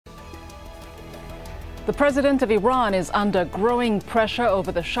The president of Iran is under growing pressure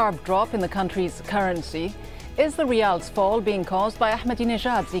over the sharp drop in the country's currency. Is the Rial's fall being caused by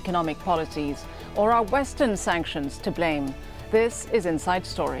Ahmadinejad's economic policies, or are Western sanctions to blame? This is Inside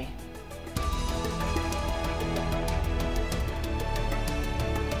Story.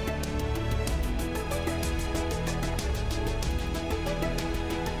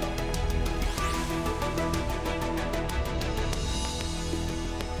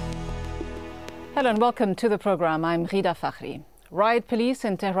 Hello and welcome to the program. I'm Rida Fakhri. Riot police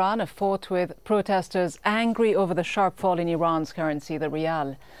in Tehran have fought with protesters angry over the sharp fall in Iran's currency, the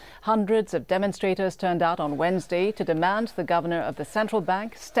Rial. Hundreds of demonstrators turned out on Wednesday to demand the governor of the central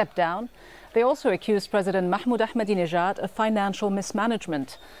bank step down. They also accused President Mahmoud Ahmadinejad of financial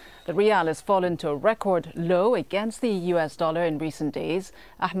mismanagement. The Rial has fallen to a record low against the US dollar in recent days.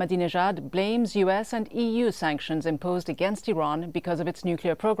 Ahmadinejad blames US and EU sanctions imposed against Iran because of its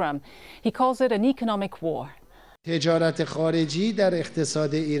nuclear program. He calls it an economic war. Everyone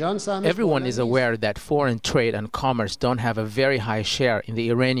is aware that foreign trade and commerce don't have a very high share in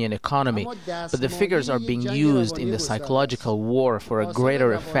the Iranian economy, but the figures are being used in the psychological war for a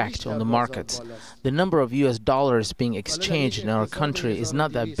greater effect on the markets. The number of US dollars being exchanged in our country is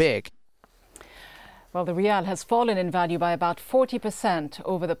not that big. Well, the Rial has fallen in value by about 40%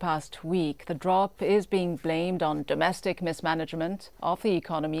 over the past week. The drop is being blamed on domestic mismanagement of the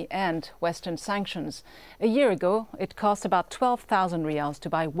economy and Western sanctions. A year ago, it cost about 12,000 Rials to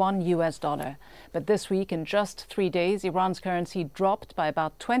buy $1 US. But this week, in just 3 days, Iran's currency dropped by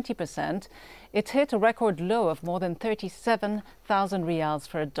about 20%. It hit a record low of more than 37,000 Rials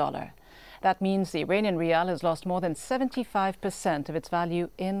for a dollar. That means the Iranian Rial has lost more than 75% of its value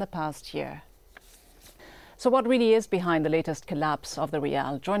in the past year. So what really is behind the latest collapse of the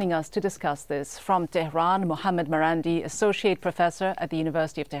Rial? Joining us to discuss this from Tehran, Mohammad Marandi, Associate Professor at the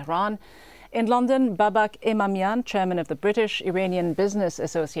University of Tehran. In London, Babak Emamian, Chairman of the British-Iranian Business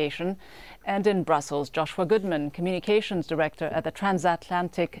Association. And in Brussels, Joshua Goodman, Communications Director at the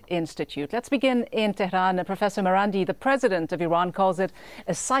Transatlantic Institute. Let's begin in Tehran. Professor Marandi, the President of Iran calls it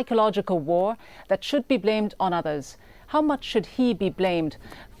a psychological war that should be blamed on others. How much should he be blamed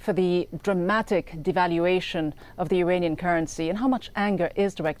for the dramatic devaluation of the Iranian currency, and how much anger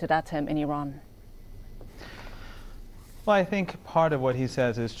is directed at him in Iran? Well, I think part of what he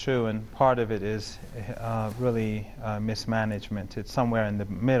says is true, and part of it is really mismanagement. It's somewhere in the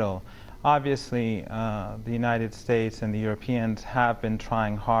middle. Obviously, the United States and the Europeans have been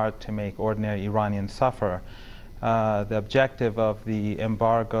trying hard to make ordinary Iranians suffer. The objective of the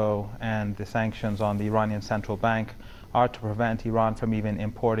embargo and the sanctions on the Iranian central bank are to prevent Iran from even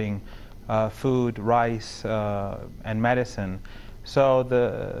importing food, rice, and medicine.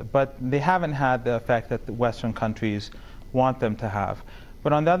 But they haven't had the effect that the Western countries want them to have.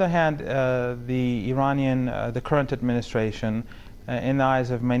 But on the other hand, the current administration, in the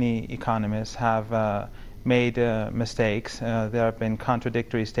eyes of many economists, have made mistakes. There have been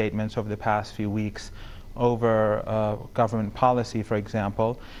contradictory statements over the past few weeks over government policy, for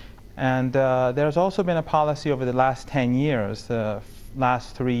example. And there's also been a policy over the last 10 years, the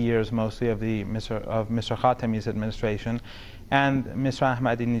last 3 years mostly of Mr. Khatami's administration, and Mr.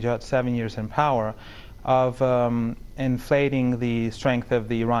 Ahmadinejad's 7 years in power, of inflating the strength of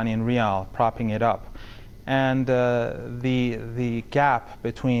the Iranian Rial, propping it up. And the gap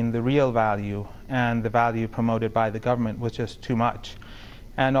between the real value and the value promoted by the government was just too much.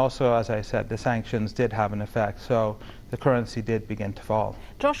 And also, as I said, the sanctions did have an effect, so the currency did begin to fall.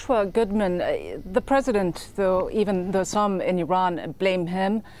 Joshua Goodman, the president, even though some in Iran blame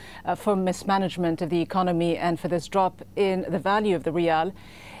him for mismanagement of the economy and for this drop in the value of the Rial,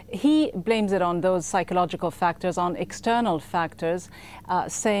 he blames it on those psychological factors, on external factors,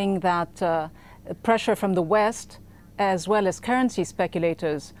 saying that pressure from the West as well as currency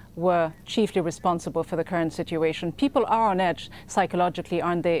speculators were chiefly responsible for the current situation. People are on edge psychologically,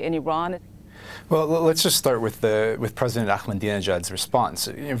 aren't they, in Iran? Well, let's just start with President Ahmadinejad's response.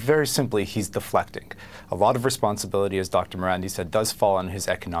 Very simply, he's deflecting. A lot of responsibility, as Dr. Marandi said, does fall on his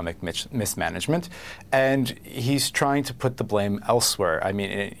economic mismanagement, and he's trying to put the blame elsewhere. I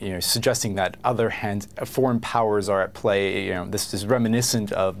mean, suggesting that foreign powers are at play. This is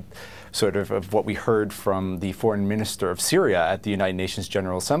reminiscent of of what we heard from the foreign minister of Syria at the United Nations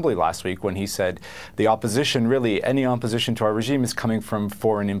General Assembly last week, when he said the opposition, really any opposition to our regime, is coming from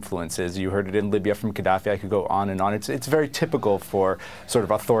foreign influences. You heard it in Libya from Gaddafi. I could go on and on. It's very typical for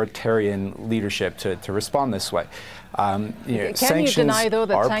authoritarian leadership to respond this way. Can you deny, though,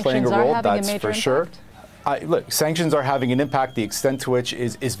 that sanctions are having a major impact? Look, sanctions are having an impact, the extent to which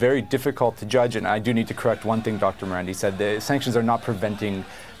is very difficult to judge, and I do need to correct one thing Dr. Marandi said. The sanctions are not preventing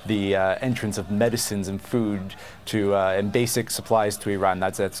the entrance of medicines and food to and basic supplies to Iran.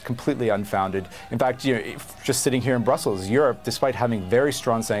 That's completely unfounded. In fact, just sitting here in Brussels, Europe, despite having very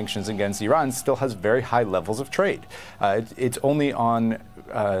strong sanctions against Iran, still has very high levels of trade. It's only on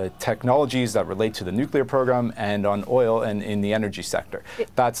technologies that relate to the nuclear program and on oil and in the energy sector.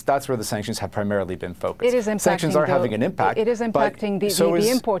 That's where the sanctions have primarily been focused. It is impacting, sanctions are having an impact. It is impacting the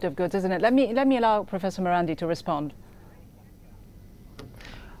import of goods, isn't it? Let me allow Professor Marandi to respond.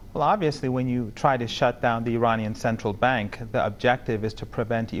 Well, obviously, when you try to shut down the Iranian central bank, the objective is to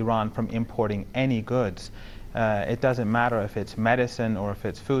prevent Iran from importing any goods. It doesn't matter if it's medicine or if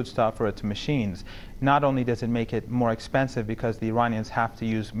it's foodstuff or it's machines. Not only does it make it more expensive because the Iranians have to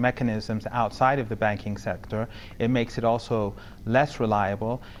use mechanisms outside of the banking sector, it makes it also less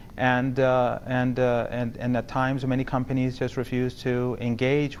reliable. And at times, many companies just refuse to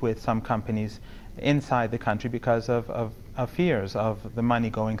engage with some companies inside the country because of fears of the money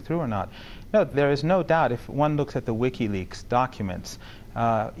going through or not. No, there is no doubt, if one looks at the WikiLeaks documents,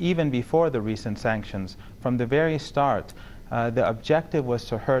 even before the recent sanctions, from the very start, the objective was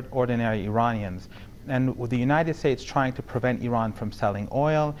to hurt ordinary Iranians. And with the United States trying to prevent Iran from selling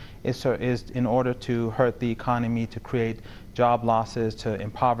oil is in order to hurt the economy, to create job losses, to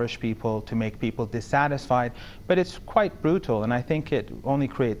impoverish people, to make people dissatisfied. But it's quite brutal, and I think it only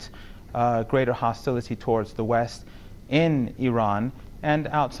creates greater hostility towards the West in Iran and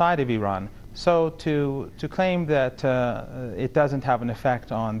outside of Iran. So to claim that it doesn't have an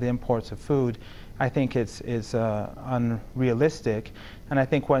effect on the imports of food, I think is unrealistic, and I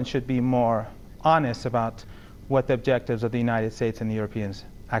think one should be more honest about what the objectives of the United States and the Europeans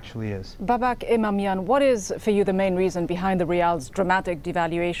actually is. Babak Emamian, what is for you the main reason behind the Rial's dramatic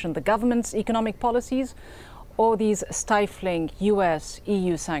devaluation? The government's economic policies or these stifling US,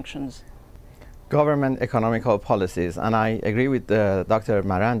 EU sanctions? Government economical policies, and I agree with Dr.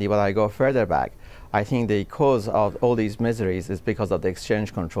 Marandi, but I go further back. I think the cause of all these miseries is because of the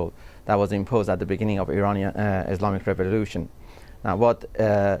exchange control that was imposed at the beginning of Iranian Islamic Revolution. Now,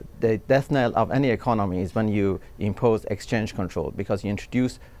 the death knell of any economy is when you impose exchange control, because you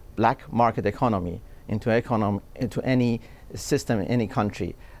introduce black market economy into any system in any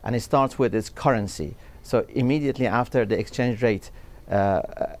country, and it starts with its currency. So immediately after the exchange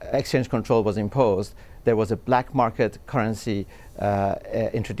control was imposed, there was a black market currency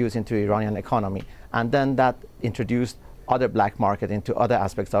introduced into Iranian economy, and then that introduced other black market into other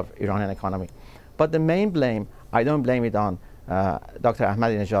aspects of Iranian economy. But the main blame, I don't blame it on Dr.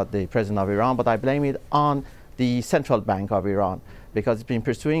 Ahmadinejad, the president of Iran, but I blame it on the central bank of Iran, because it's been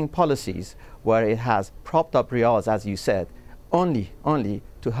pursuing policies where it has propped up Rials, as you said, only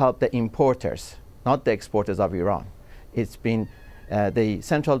to help the importers, not the exporters of Iran. It's been the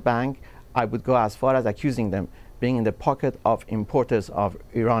central bank, I would go as far as accusing them being in the pocket of importers of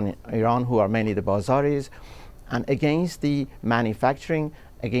Iran who are mainly the Bazaris, and against the manufacturing,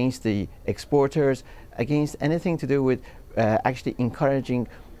 against the exporters, against anything to do with actually encouraging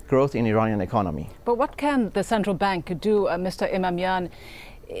growth in Iranian economy. But what can the central bank do, Mr. Emamian,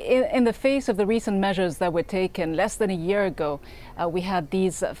 in the face of the recent measures that were taken? Less than a year ago, we had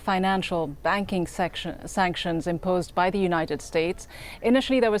these financial banking sanctions imposed by the United States.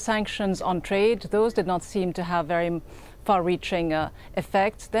 Initially, there were sanctions on trade. Those did not seem to have very far-reaching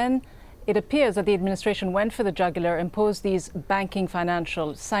effects. Then it appears that the administration went for the jugular, imposed these banking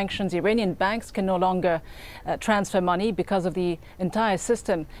financial sanctions. Iranian banks can no longer transfer money because of the entire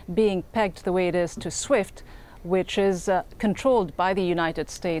system being pegged the way it is to SWIFT, which is controlled by the United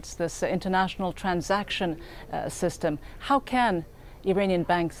States, this international transaction system. How can Iranian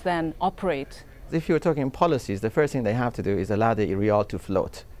banks then operate? If you're talking policies, the first thing they have to do is allow the Rial to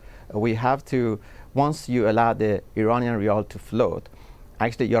float. We have to, once you allow the Iranian Rial to float,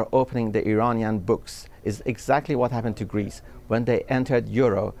 actually you're opening the Iranian books. It's exactly what happened to Greece. When they entered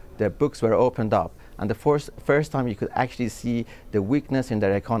Euro, their books were opened up, and the first time you could actually see the weakness in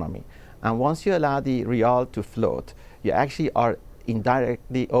their economy. And once you allow the Rial to float, you actually are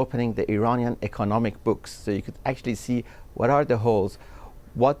indirectly opening the Iranian economic books. So you could actually see what are the holes,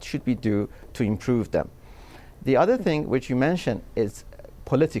 what should we do to improve them. The other thing which you mentioned is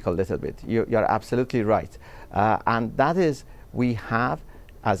political a little bit. You're absolutely right. And that is, we have,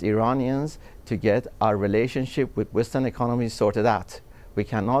 as Iranians, to get our relationship with Western economies sorted out. We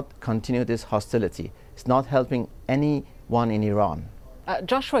cannot continue this hostility. It's not helping anyone in Iran.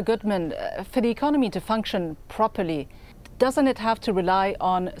 Joshua Goodman, for the economy to function properly, doesn't it have to rely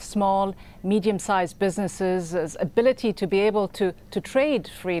on small, medium-sized businesses' ability to be able to trade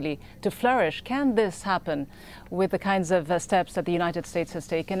freely, to flourish? Can this happen with the kinds of steps that the United States has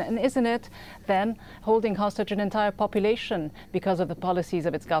taken? And isn't it then holding hostage an entire population because of the policies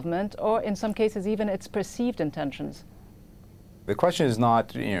of its government, or in some cases even its perceived intentions? The question is not,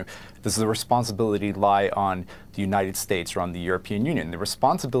 does the responsibility lie on the United States or on the European Union? The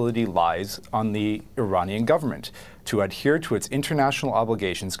responsibility lies on the Iranian government to adhere to its international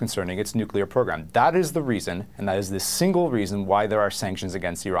obligations concerning its nuclear program. That is the reason, and that is the single reason why there are sanctions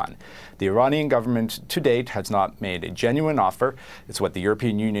against Iran. The Iranian government to date has not made a genuine offer. It's what the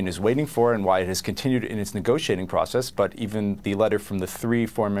European Union is waiting for and why it has continued in its negotiating process. But even the letter from the 3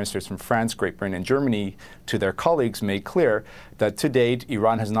 foreign ministers from France, Great Britain, and Germany to their colleagues made clear that to date,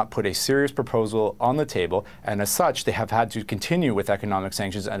 Iran has not put a serious proposal on the table, and as such, they have had to continue with economic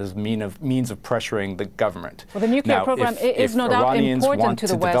sanctions as a means of pressuring the government. Well, the nuclear program is no doubt important to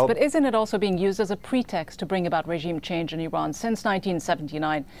the West, but isn't it also being used as a pretext to bring about regime change in Iran? Since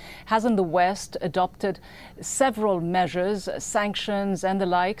 1979, hasn't the West adopted several measures, sanctions and the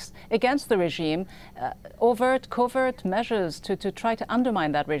likes, against the regime, overt, covert measures to try to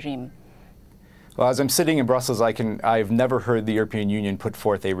undermine that regime? Well, as I'm sitting in Brussels, I've never heard the European Union put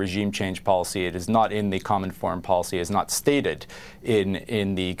forth a regime change policy. It is not in the common foreign policy. It is not stated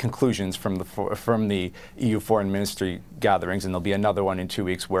in the conclusions from the EU foreign ministry gatherings, and there'll be another one in 2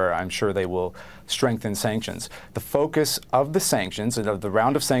 weeks where I'm sure they will strengthen sanctions. The focus of the sanctions and of the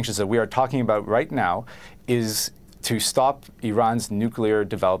round of sanctions that we are talking about right now is to stop Iran's nuclear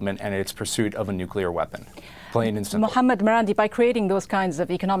development and its pursuit of a nuclear weapon. Plain and simple. Mohammad Marandi, by creating those kinds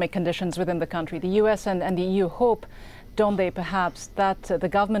of economic conditions within the country, the US and the EU hope, don't they perhaps, that the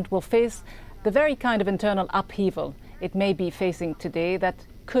government will face the very kind of internal upheaval it may be facing today that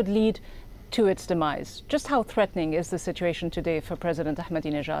could lead to its demise? Just how threatening is the situation today for President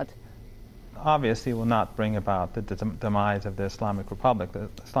Ahmadinejad? Obviously will not bring about the demise of the Islamic Republic. The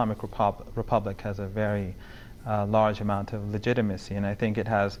Islamic Republic has a very large amount of legitimacy, and I think it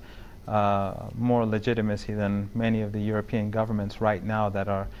has more legitimacy than many of the European governments right now that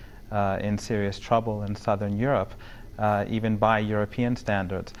are in serious trouble in southern Europe, even by European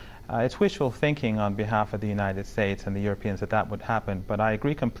standards. It's wishful thinking on behalf of the United States and the Europeans that would happen, but I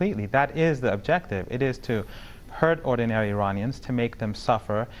agree completely. That is the objective. It is to hurt ordinary Iranians, to make them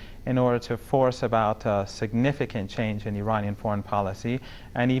suffer in order to force about significant change in Iranian foreign policy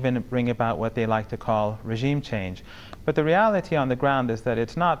and even bring about what they like to call regime change. But the reality on the ground is that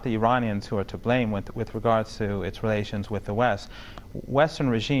it's not the Iranians who are to blame with regards to its relations with the West. Western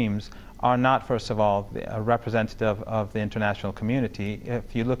regimes are not, first of all, a representative of the international community.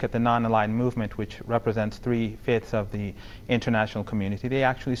 If you look at the non-aligned movement, which represents 3/5 of the international community, they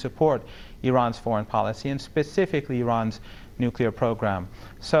actually support Iran's foreign policy and specifically Iran's nuclear program.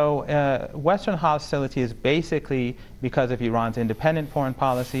 So Western hostility is basically because of Iran's independent foreign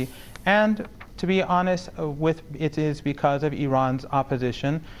policy, and to be honest, it is because of Iran's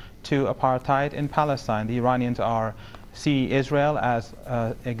opposition to apartheid in Palestine. The Iranians see Israel as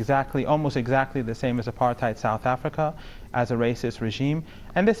almost exactly the same as apartheid South Africa, as a racist regime,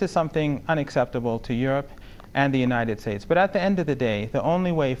 and this is something unacceptable to Europe and the United States. But at the end of the day, the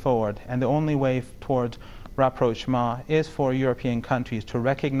only way forward and the only way towards rapprochement is for European countries to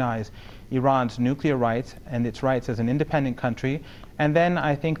recognize Iran's nuclear rights and its rights as an independent country, and then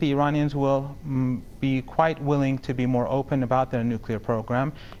I think the Iranians will be quite willing to be more open about their nuclear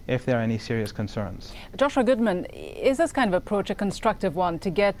program if there are any serious concerns. Joshua Goodman, is this kind of approach a constructive one to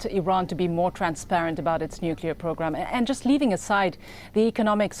get Iran to be more transparent about its nuclear program? And just leaving aside the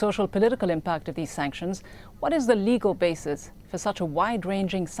economic, social, political impact of these sanctions, what is the legal basis for such a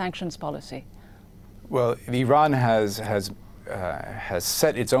wide-ranging sanctions policy? Well, Iran has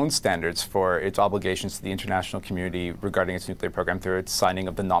set its own standards for its obligations to the international community regarding its nuclear program through its signing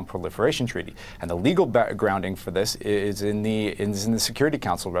of the Non-Proliferation Treaty. And the legal grounding for this is in the Security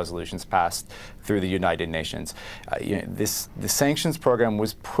Council resolutions passed through the United Nations. The sanctions program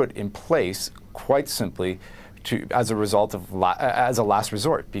was put in place quite simply as a result of as a last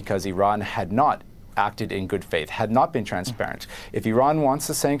resort, because Iran had not acted in good faith, had not been transparent. If Iran wants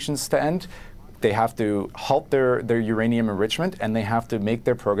the sanctions to end, they have to halt their uranium enrichment, and they have to make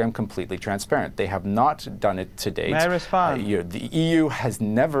their program completely transparent. They have not done it to date. May I respond? The EU has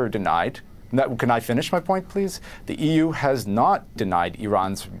never denied Can I finish my point, please? The EU has not denied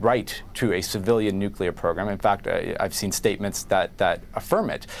Iran's right to a civilian nuclear program. In fact, I've seen statements that affirm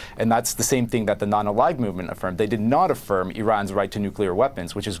it. And that's the same thing that the non-aligned movement affirmed. They did not affirm Iran's right to nuclear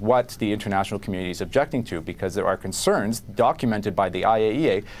weapons, which is what the international community is objecting to, because there are concerns documented by the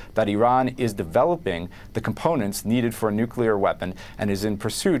IAEA that Iran is developing the components needed for a nuclear weapon and is in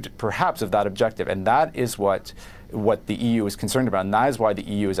pursuit, perhaps, of that objective. And that is what the EU is concerned about, and that is why the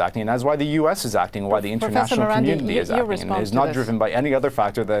EU is acting, and that is why the US is acting, why the international community is acting, and it is not driven by any other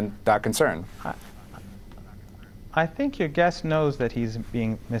factor than that concern. I think your guest knows that he's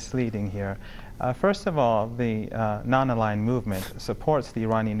being misleading here. First of all, the non-aligned movement supports the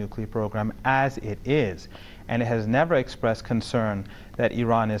Iranian nuclear program as it is, and it has never expressed concern that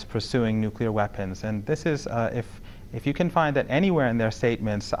Iran is pursuing nuclear weapons. And this is, if you can find that anywhere in their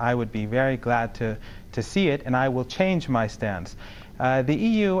statements, I would be very glad to see it, and I will change my stance. The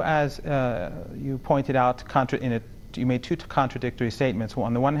EU, as you pointed out, you made two contradictory statements.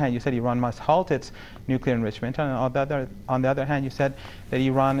 On the one hand, you said Iran must halt its nuclear enrichment, and on the other hand, you said that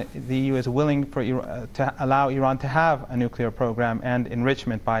the EU is willing to allow Iran to have a nuclear program and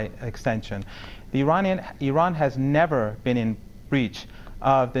enrichment by extension. Iran has never been in breach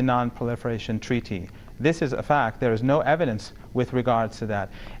of the Non-Proliferation Treaty. This is a fact. There is no evidence with regards to that.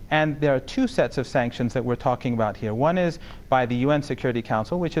 And there are two sets of sanctions that we're talking about here. One is by the UN Security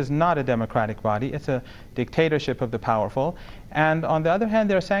Council, which is not a democratic body. It's a dictatorship of the powerful. And on the other hand,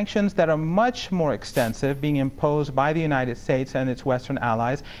 there are sanctions that are much more extensive, being imposed by the United States and its Western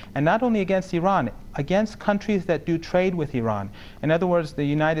allies, and not only against Iran, against countries that do trade with Iran. In other words, the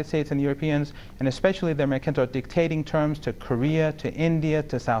United States and the Europeans, and especially the Americans, are dictating terms to Korea, to India,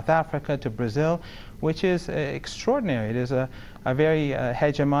 to South Africa, to Brazil, which is extraordinary. It is a very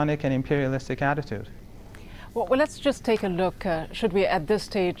hegemonic and imperialistic attitude. Well, let's just take a look, should we at this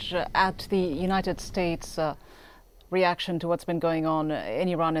stage, at the United States reaction to what's been going on in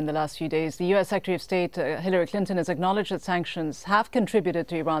Iran in the last few days. The US Secretary of State, Hillary Clinton, has acknowledged that sanctions have contributed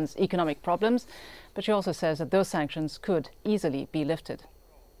to Iran's economic problems, but she also says that those sanctions could easily be lifted.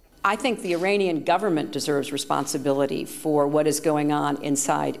 I think the Iranian government deserves responsibility for what is going on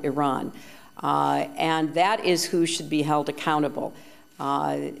inside Iran. And that is who should be held accountable.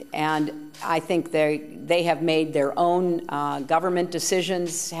 And I think they have made their own government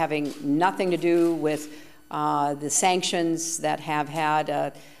decisions having nothing to do with the sanctions that have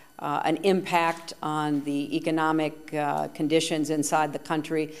had an impact on the economic conditions inside the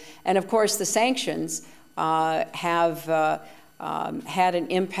country. And of course, the sanctions have had an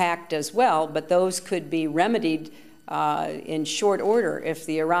impact as well, but those could be remedied in short order if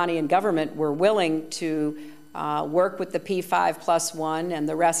the Iranian government were willing to work with the P5+1 and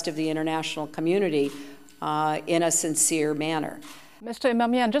the rest of the international community in a sincere manner. Mr.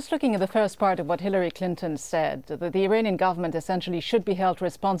 Emamian, just looking at the first part of what Hillary Clinton said, that the Iranian government essentially should be held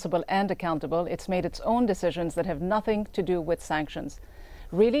responsible and accountable. It's made its own decisions that have nothing to do with sanctions.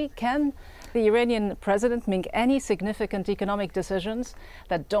 Really, can the Iranian president make any significant economic decisions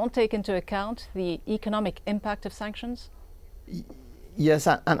that don't take into account the economic impact of sanctions? Yes,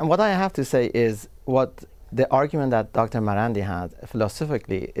 and what I have to say is what the argument that Dr. Marandi had,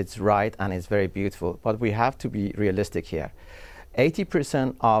 philosophically, it's right and it's very beautiful, but we have to be realistic here.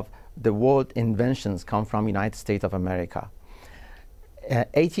 80% of the world inventions come from United States of America.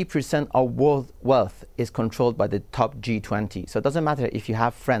 80% of world wealth is controlled by the top G20. So it doesn't matter if you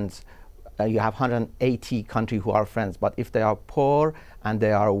have friends, you have 180 countries who are friends, but if they are poor and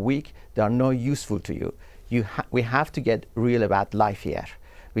they are weak, they are not useful to you. We have to get real about life here.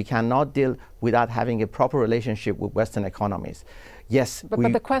 We cannot deal without having a proper relationship with Western economies. Yes, but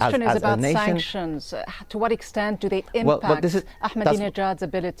the question is about sanctions. To what extent do they impact Ahmadinejad's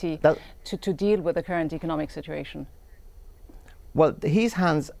ability to deal with the current economic situation? Well, his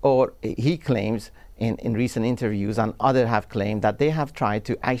hands, or he claims in recent interviews, and others have claimed that they have tried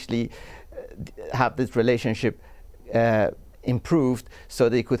to actually have this relationship improved so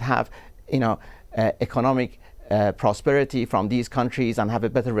they could have, economic prosperity from these countries and have a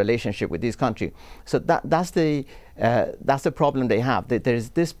better relationship with these countries. So that's the problem they have. There is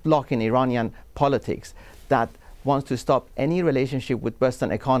this block in Iranian politics that wants to stop any relationship with Western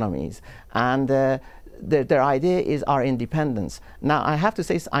economies, and their idea is our independence. Now, I have to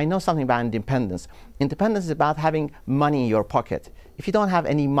say, I know something about independence. Independence is about having money in your pocket. If you don't have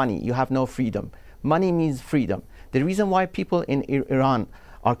any money, you have no freedom. Money means freedom. The reason why people in Iran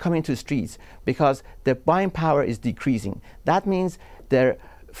are coming to the streets, because their buying power is decreasing. That means their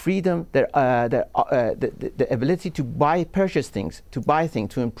freedom, the ability to purchase things, to buy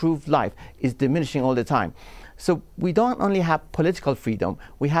things, to improve life is diminishing all the time. So we don't only have political freedom,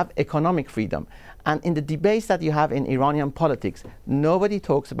 we have economic freedom. And in the debates that you have in Iranian politics, nobody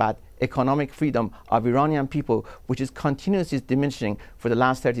talks about economic freedom of Iranian people, which is continuously diminishing for the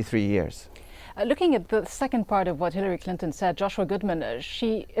last 33 years. Looking at the second part of what Hillary Clinton said, Joshua Goodman,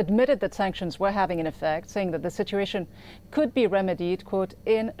 she admitted that sanctions were having an effect, saying that the situation could be remedied, quote,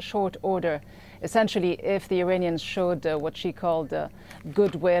 in short order. Essentially, if the Iranians showed what she called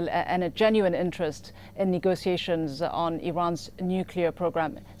goodwill and a genuine interest in negotiations on Iran's nuclear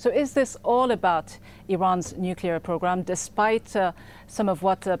program. So is this all about Iran's nuclear program, despite some of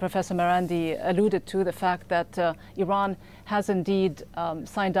what Professor Marandi alluded to, the fact that Iran has indeed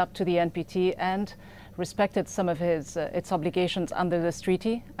signed up to the NPT and respected some of its obligations under this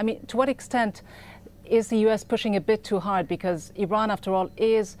treaty? I mean, to what extent is the US pushing a bit too hard? Because Iran, after all,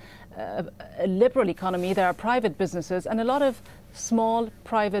 is a liberal economy. There are private businesses, and a lot of small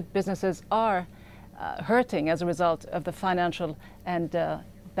private businesses are hurting as a result of the financial and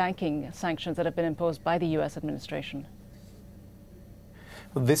banking sanctions that have been imposed by the US administration.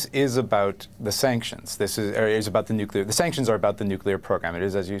 Well, this is about the sanctions. This is about the nuclear. The sanctions are about the nuclear program. It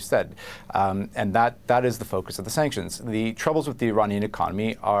is, as you said, and that is the focus of the sanctions. The troubles with the Iranian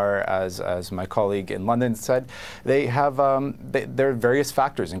economy are, as my colleague in London said, they have there are various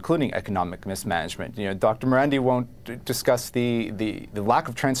factors, including economic mismanagement. You know, Dr. Marandi won't discuss the lack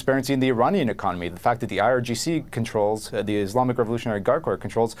of transparency in the Iranian economy, the fact that the IRGC controls, the Islamic Revolutionary Guard Corps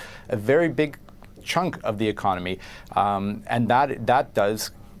controls a very big chunk of the economy, and that does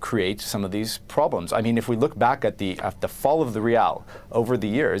create some of these problems. I mean, if we look back at the fall of the Rial over the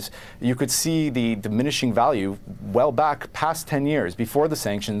years, you could see the diminishing value well back past 10 years before the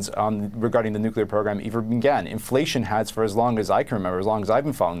sanctions regarding the nuclear program even began. Inflation has, for as long as I can remember, as long as I've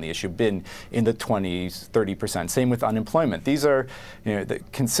been following the issue, been in the 20s, 30%. Same with unemployment. These are, you know, the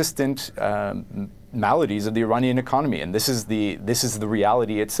consistent maladies of the Iranian economy, and this is the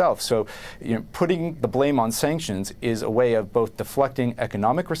reality itself. So, you know, putting the blame on sanctions is a way of both deflecting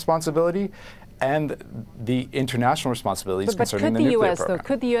economic responsibility and the international responsibilities concerning the nuclear program.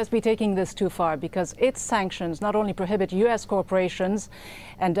 Could the U.S. be taking this too far? Because its sanctions not only prohibit U.S. corporations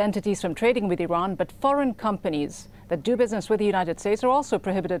and entities from trading with Iran, but foreign companies that do business with the United States are also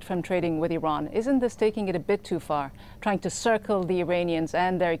prohibited from trading with Iran. Isn't this taking it a bit too far, trying to circle the Iranians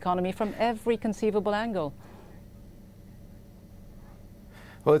and their economy from every conceivable angle?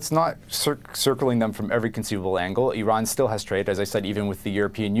 Well, it's not circling them from every conceivable angle. Iran still has trade, as I said, even with the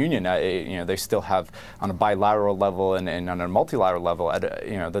European Union. You know, they still have, on a bilateral level and on a multilateral level,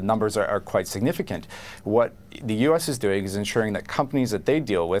 you know, the numbers are quite significant. What the U.S. is doing is ensuring that companies that they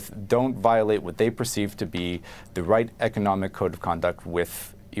deal with don't violate what they perceive to be the right economic code of conduct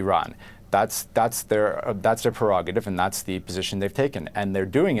with Iran. That's their prerogative, and that's the position they've taken. And they're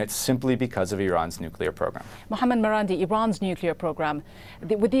doing it simply because of Iran's nuclear program. Mohammad Marandi, Iran's nuclear program,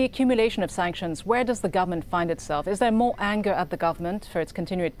 with the accumulation of sanctions, where does the government find itself? Is there more anger at the government for its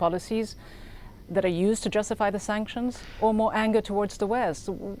continued policies that are used to justify the sanctions, or more anger towards the West?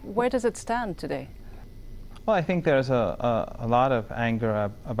 Where does it stand today? Well, I think there's a lot of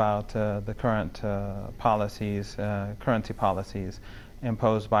anger about the current currency policies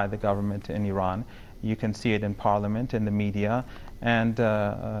imposed by the government in Iran. You can see it in Parliament, in the media, and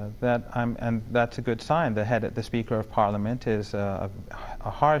that's a good sign. The Speaker of Parliament is a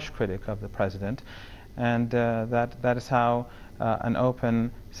harsh critic of the President, and that is how an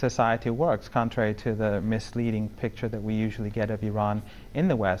open society works, contrary to the misleading picture that we usually get of Iran in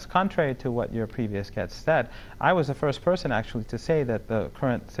the West. Contrary to what your previous guest said, I was the first person actually to say that the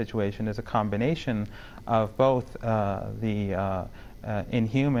current situation is a combination of both the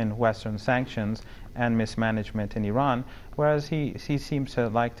inhuman Western sanctions and mismanagement in Iran, whereas he seems to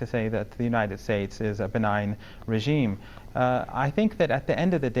like to say that the United States is a benign regime. I think that at the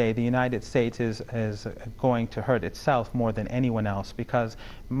end of the day, the United States is going to hurt itself more than anyone else, because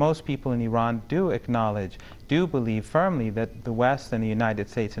most people in Iran do believe firmly that the West and the United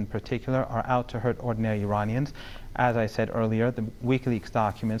States in particular are out to hurt ordinary Iranians. As I said earlier, the WikiLeaks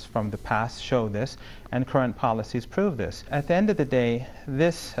documents from the past show this, and current policies prove this. At the end of the day,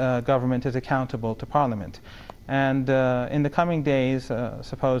 this government is accountable to Parliament. And in the coming days,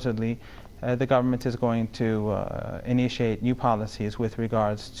 supposedly, the government is going to initiate new policies with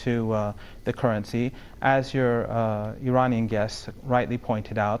regards to the currency. As your Iranian guest rightly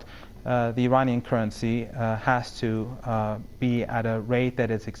pointed out, the Iranian currency has to be at a rate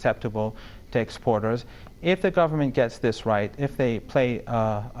that is acceptable to exporters. If the government gets this right, if they play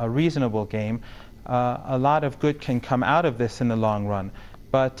a reasonable game, a lot of good can come out of this in the long run.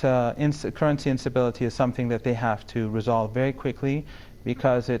 But currency instability is something that they have to resolve very quickly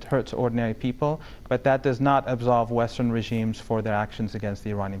because it hurts ordinary people, but that does not absolve Western regimes for their actions against the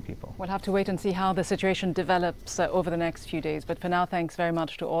Iranian people. We'll have to wait and see how the situation develops over the next few days. But for now, thanks very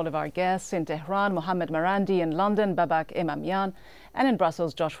much to all of our guests in Tehran, Mohammad Marandi; in London, Babak Emamian; and in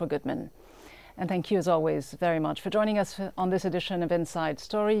Brussels, Joshua Goodman. And thank you, as always, very much for joining us on this edition of Inside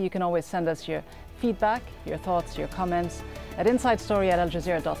Story. You can always send us your feedback, your thoughts, your comments at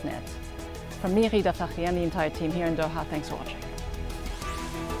insidestory@aljazeera.net. From me, Rida Fakhri, and the entire team here in Doha, thanks for watching.